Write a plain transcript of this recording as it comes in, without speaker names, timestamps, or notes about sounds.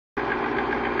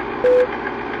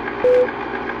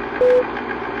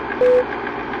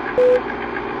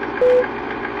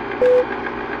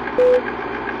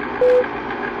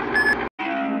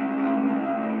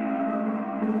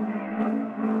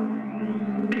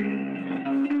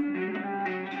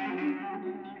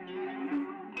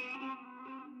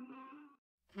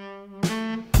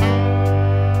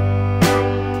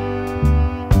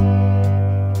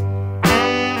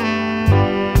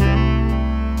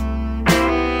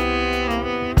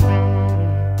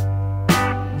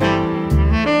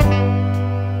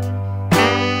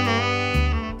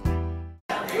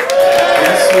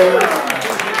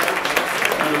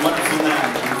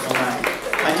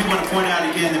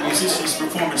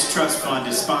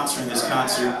Sponsoring this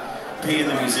concert, paying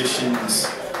the musicians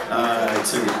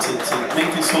to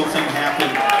make this whole thing happen.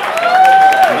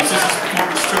 The Musicians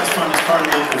Performance Trust Fund is part of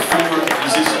the local Ford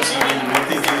Musicians Union, and what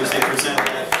they do is they present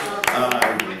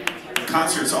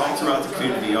concerts all throughout the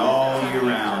community, all year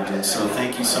round. And so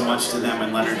thank you so much to them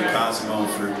and Leonard DeCosimo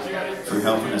for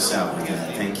helping us out with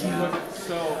that. Thank you.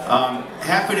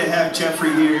 Happy to have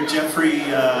Jeffrey here. Jeffrey,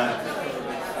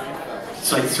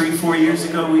 it's like 3-4 years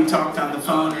ago we talked on the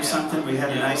phone or something. We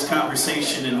had a nice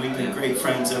conversation and we've been great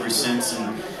friends ever since.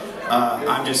 And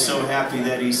I'm just so happy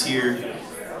that he's here.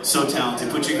 So talented.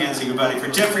 Put your hands together for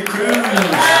Jeffrey Cruz.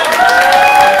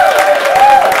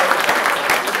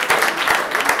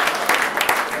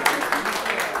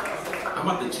 I'm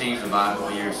about to change the Bible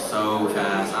here so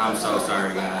fast. I'm so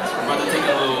sorry, guys. We're about to take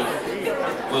a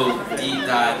little deep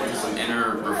dive into some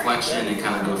inner reflection and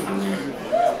kind of go from there.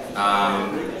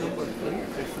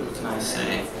 What can I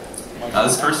say?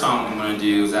 This first song I'm going to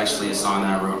do is actually a song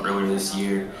that I wrote earlier this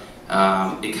year.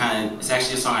 It's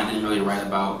actually a song I didn't really write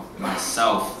about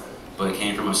myself, but it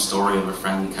came from a story of a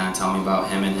friend kind of telling me about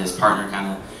him and his partner kind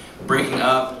of breaking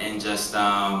up, and just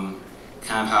kind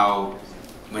of how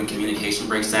when communication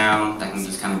breaks down, that can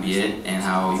just kind of be it, and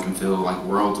how you can feel like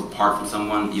worlds apart from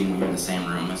someone even when you're in the same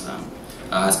room as them.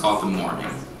 It's called The Morning.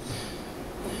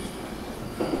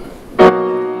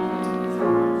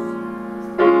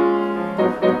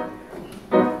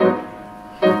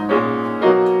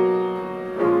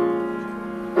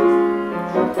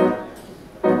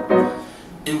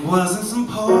 It wasn't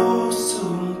supposed to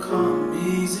come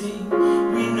easy.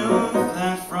 We knew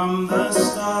that from the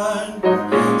start.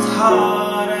 It's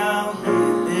hard out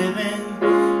here living,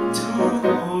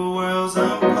 two worlds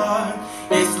apart.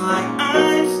 It's like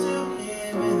I'm still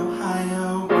here in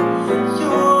Ohio,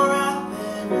 you're out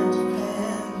there in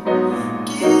Japan.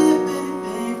 Give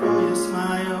anything for your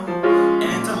smile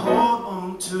and to hold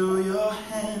on to your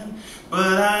hand,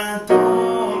 but I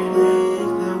don't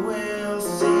think that we'll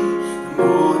see the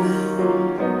morning.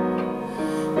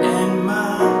 And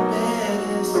my bed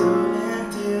is so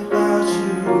empty without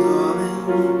you, darling.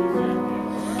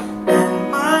 And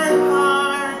my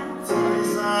heart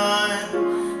is on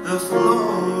the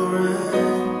floor.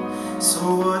 So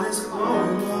what is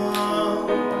going on?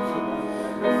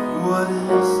 What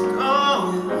is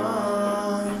going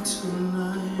on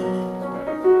tonight?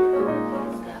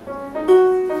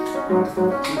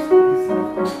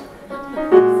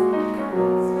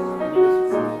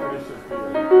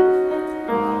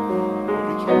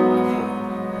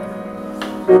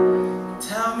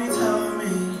 Tell me,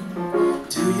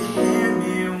 do you hear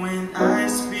me when I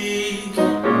speak?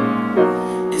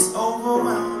 It's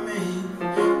overwhelming.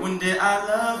 When did our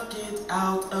love get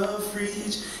out of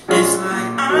reach? It's like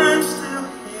I'm still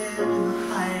here in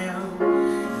Ohio,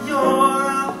 you're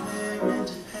out there in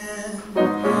Japan.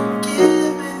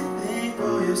 Give anything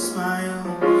for your smile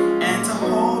and to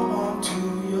hold on to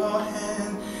your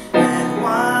hand. And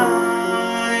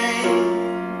why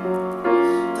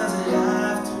does it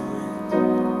have to end?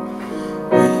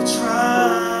 We try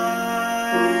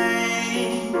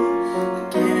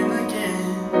again and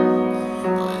again,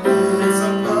 but it's a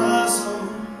puzzle,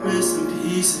 missing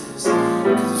pieces, 'cause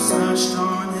we've searched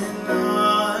on and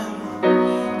on.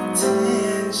 The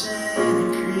tension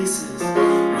increases.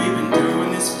 We've been doing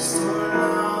this for so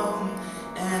long,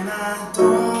 and I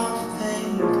don't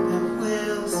think that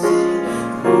we'll see the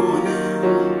morning.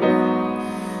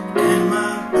 And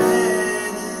my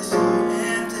bed is so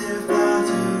empty without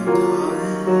you,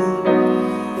 darling.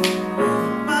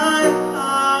 And my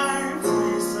heart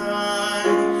is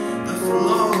on the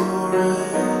floor.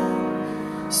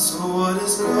 So what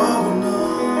is going on?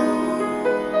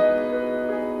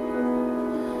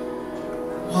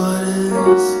 What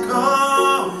is going on?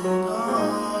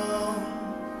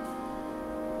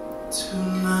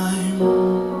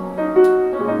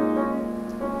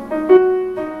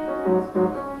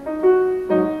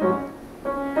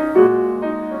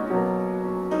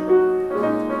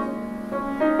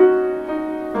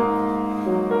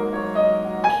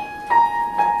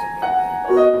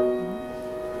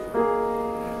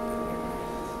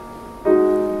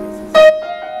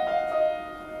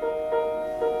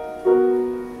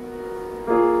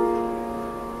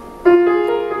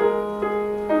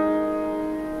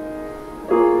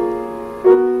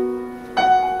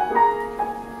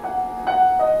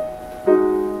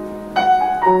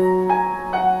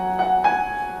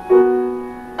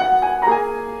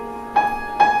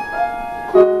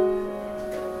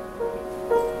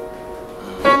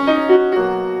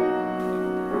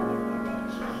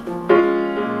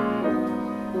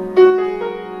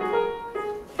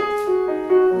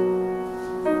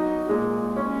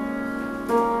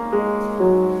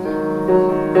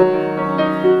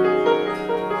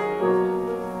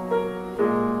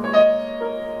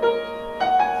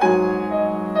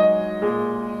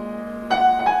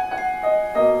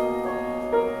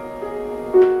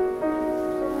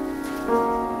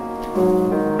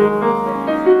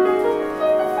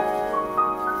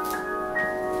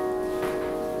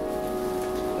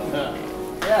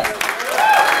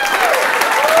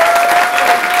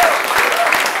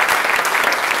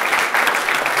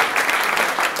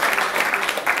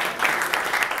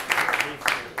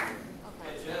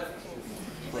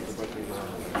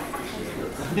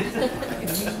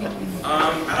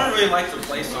 I don't really like to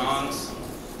play songs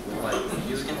with like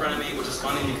music in front of me, which is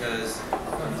funny because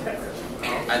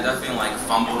I definitely like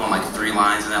fumbled on like 3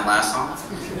 lines in that last song.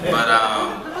 But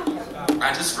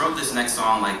I just wrote this next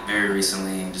song like very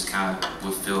recently and just kind of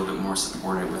would feel a bit more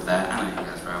supported with that. I know you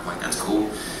guys rap, like that's cool.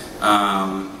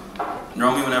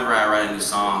 Normally whenever I write a new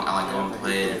song, I like go and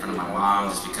play it in front of my mom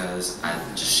just because I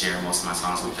just share most of my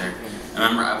songs with her. I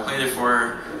remember I played it for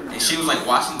her and she was like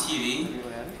watching TV.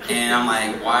 And I'm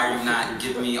like, why are you not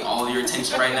giving me all of your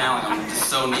attention right now? Like, I'm just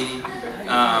so needy. And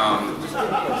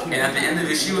at the end of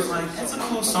it, she was like, it's a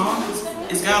cool song.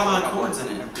 It's got a lot of chords in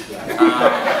it.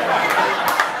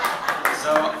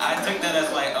 So I took that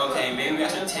as like, okay, maybe I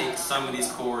should take some of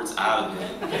these chords out of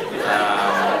it.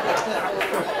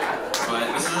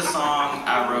 But this is a song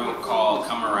I wrote called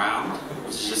Come Around,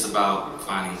 which is just about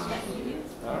finding love.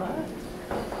 All right.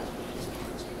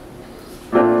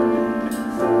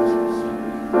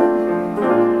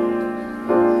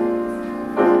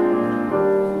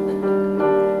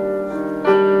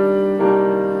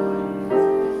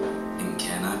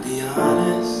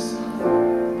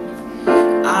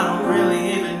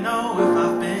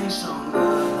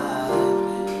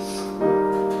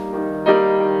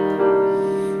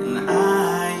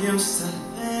 Used to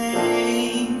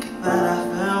think that I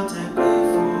felt it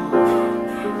before.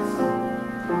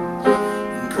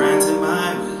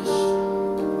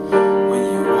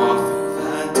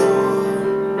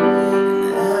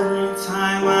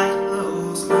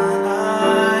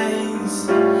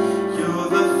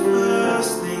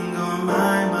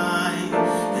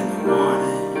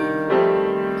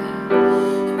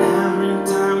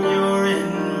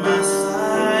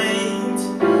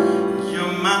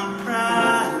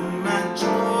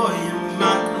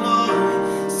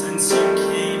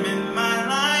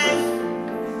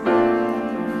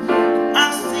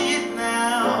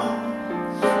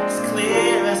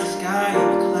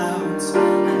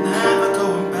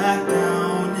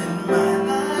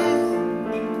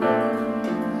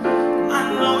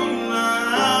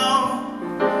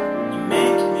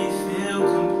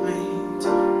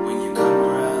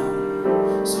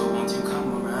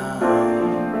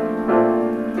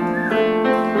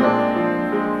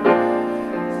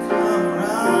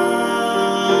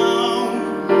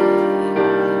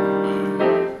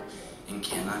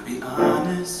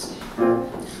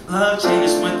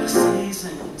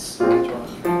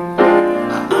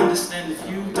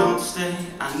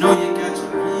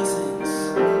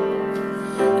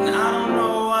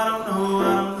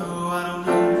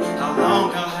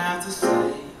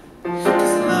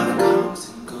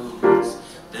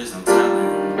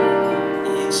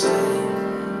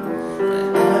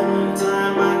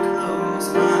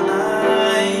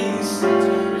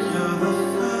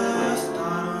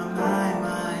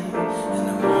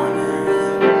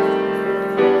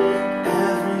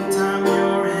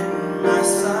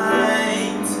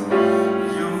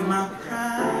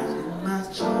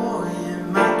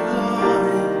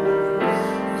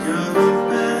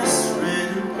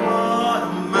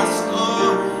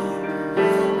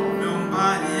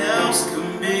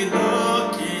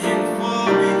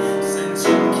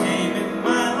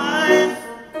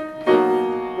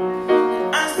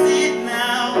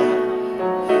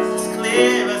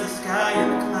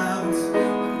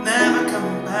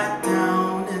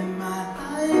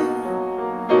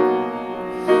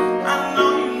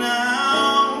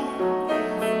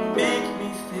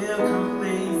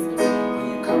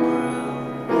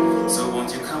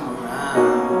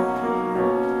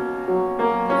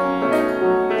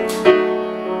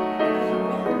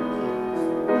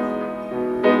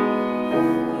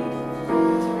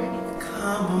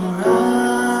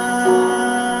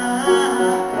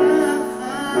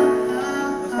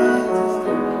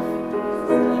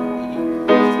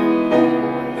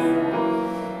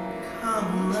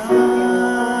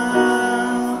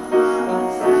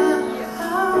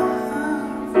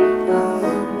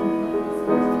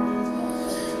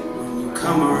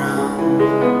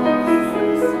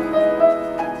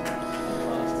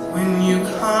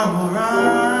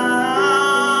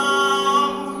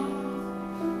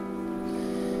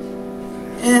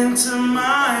 into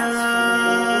my life.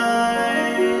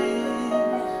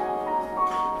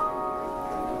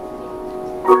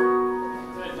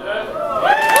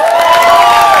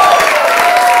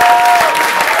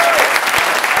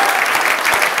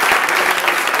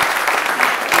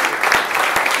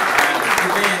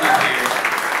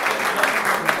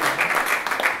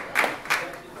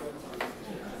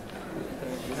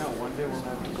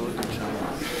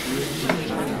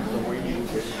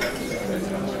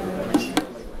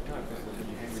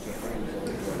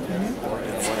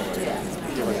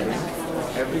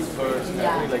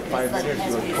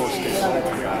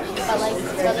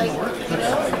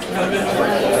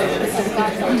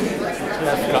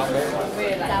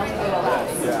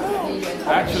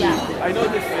 Actually, I know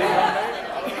this thing on there.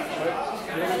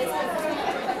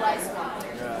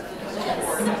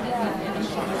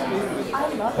 I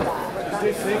love that.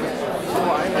 This thing, so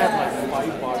I have like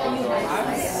 5 bottles of.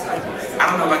 I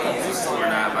don't know if I can use this tool or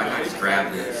not, but I just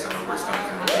grabbed it, so we're starting.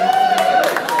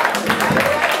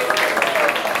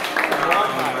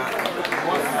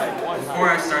 Before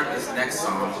I start this next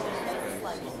song,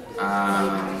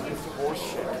 I'm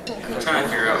trying to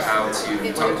figure out how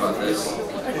to talk about this,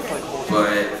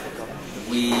 but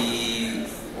we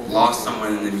lost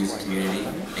someone in the music community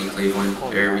in Cleveland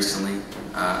very recently,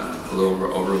 a little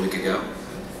over a week ago.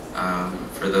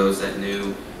 For those that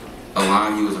knew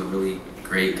Alon, he was a really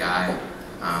great guy.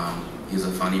 He was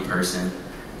a funny person.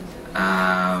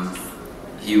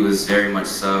 He was very much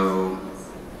so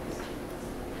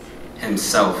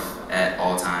himself at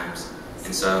all times,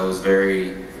 and so it was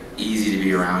very easy to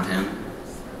be around him.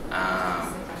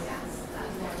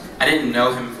 I didn't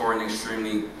know him for an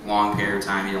extremely long period of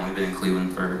time. He'd only been in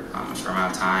Cleveland for a short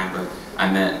amount of time, but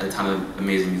I met a ton of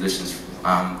amazing musicians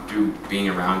through being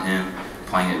around him,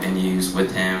 playing at venues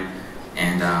with him,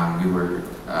 and we were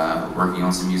working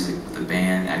on some music with the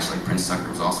band. Actually, Prince Tucker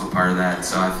was also part of that,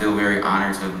 so I feel very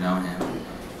honored to have known him.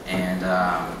 And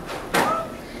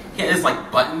he had this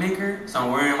like button maker, so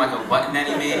I'm wearing like a button that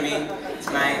he made me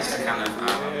tonight, just to kind of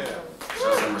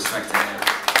show some respect to him.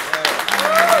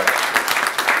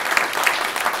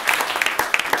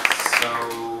 So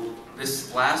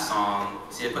this last song,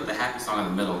 see, I put the happy song in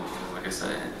the middle, like I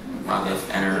said, a lot of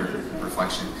inner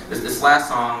reflection. This last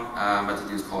song I'm about to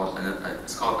do is called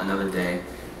Another Day.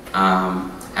 I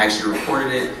actually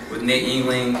recorded it with Nate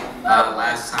Yingling around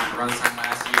this time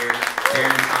last year.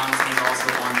 Darren Thompson is also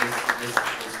on this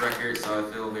record, so I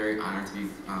feel very honored to be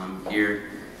here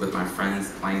with my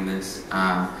friends playing this.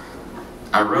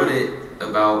 I wrote it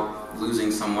about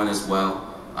losing someone as well,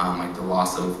 like the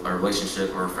loss of a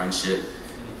relationship or a friendship.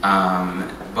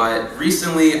 But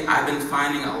recently, I've been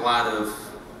finding a lot of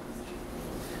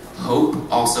hope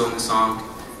also in the song.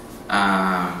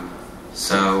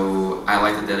 So I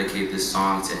like to dedicate this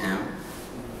song to him,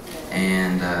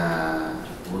 and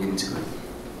we'll get into it.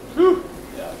 Woo.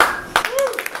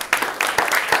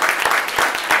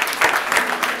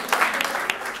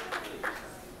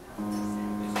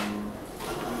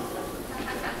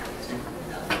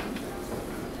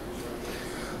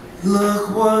 Look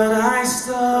what I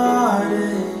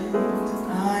started.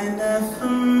 I never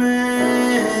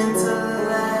meant to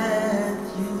let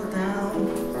you down,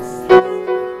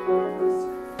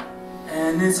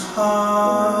 and it's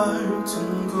hard to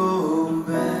go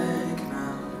back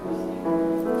now.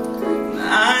 And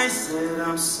I said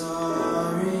I'm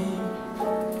sorry,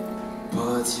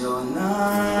 but you're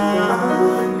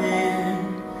not near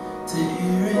to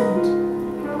hear it.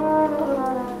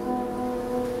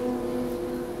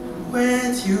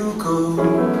 Where'd you go?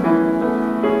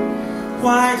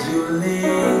 Why'd you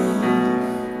leave?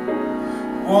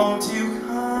 Won't you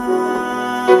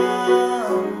come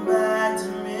back to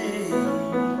me?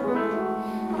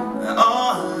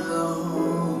 All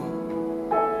alone,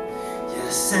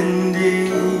 yes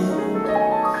indeed,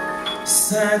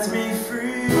 set me free.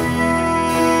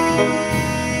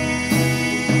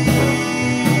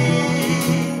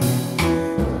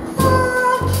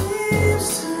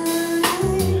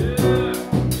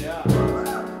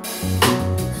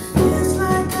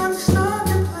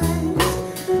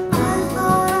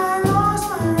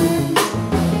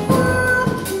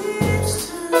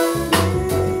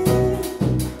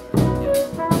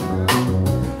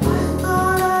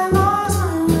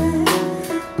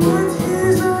 But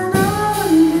here's another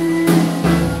day.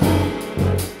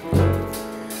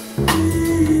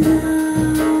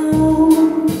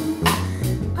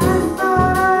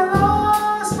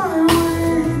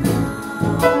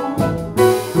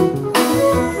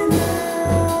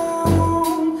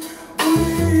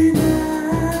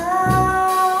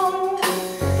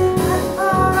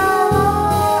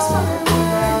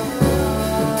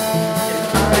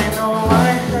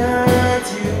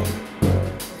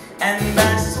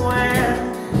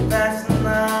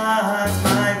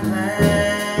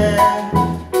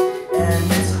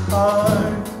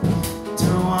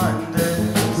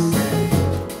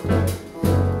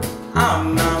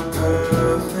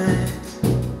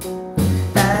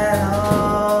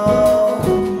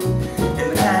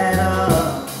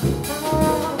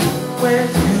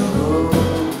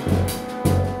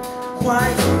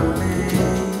 quite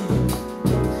late.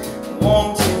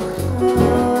 Won't you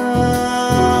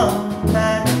come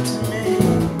back to me?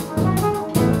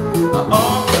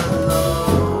 All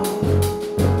alone,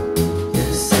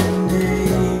 yes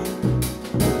indeed,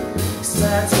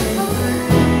 sets me free.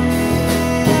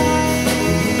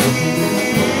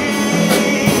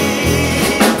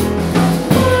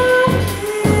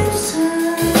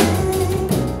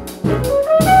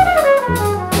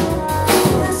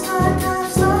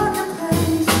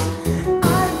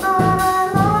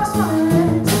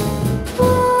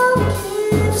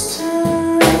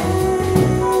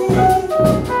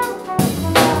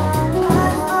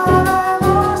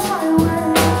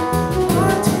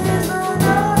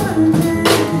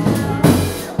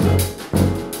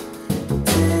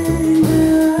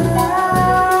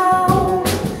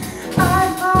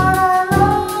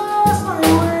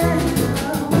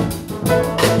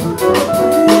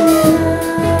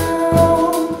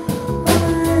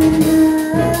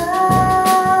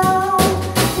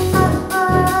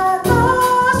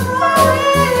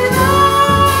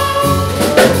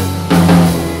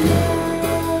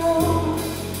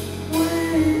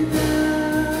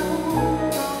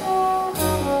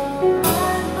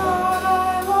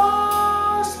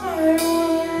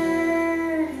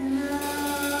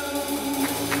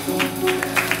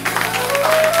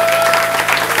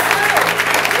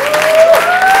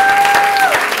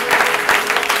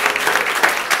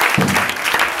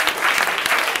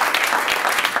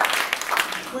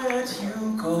 Where'd you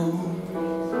go?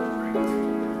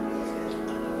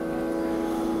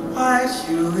 Why'd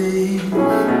you leave?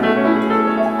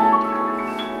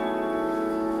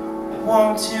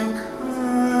 Won't you come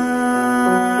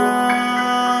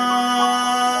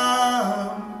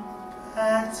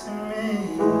back to me?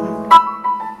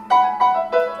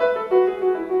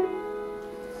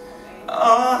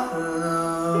 All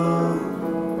alone,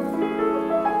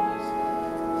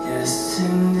 yes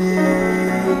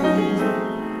indeed,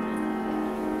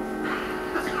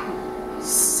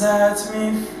 set me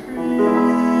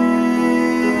free.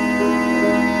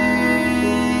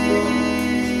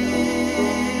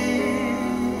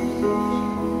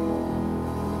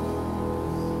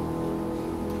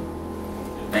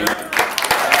 Thank you.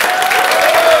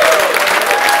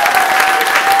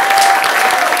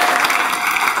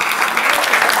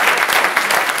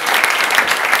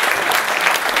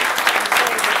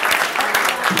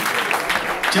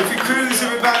 Jeffrey Cruz,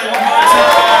 everybody, one more time.